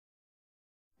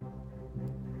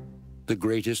the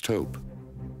greatest hope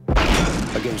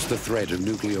against the threat of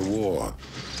nuclear war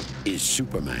is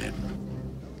Superman.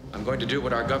 I'm going to do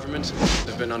what our governments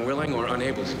have been unwilling or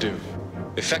unable to do.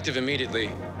 Effective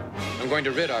immediately, I'm going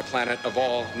to rid our planet of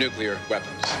all nuclear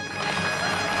weapons.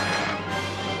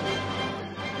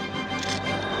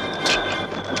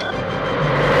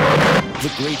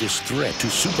 The greatest threat to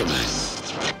Superman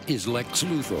is Lex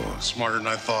Luthor. Smarter than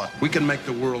I thought. We can make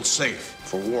the world safe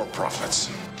for war profits.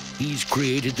 He's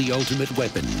created the ultimate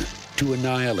weapon to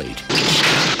annihilate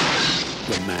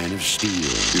the Man of Steel.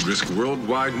 You'd risk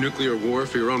worldwide nuclear war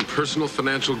for your own personal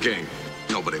financial gain.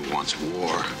 Nobody wants war.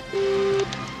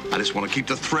 I just want to keep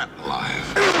the threat alive.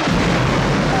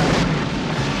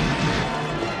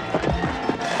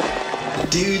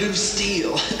 Dude of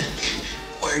Steel.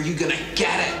 Where are you gonna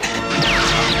get it?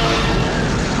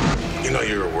 You know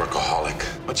you're a workaholic.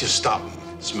 Why don't you stop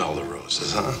and smell the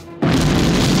roses, huh?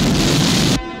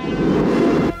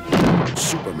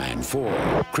 Superman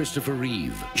 4, Christopher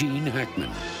Reeve, Gene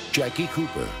Hackman, Jackie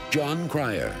Cooper, John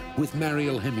Cryer, with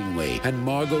Mariel Hemingway and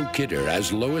Margot Kidder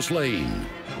as Lois Lane.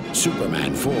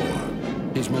 Superman 4,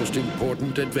 his most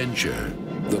important adventure,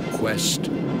 the quest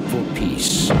for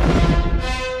peace.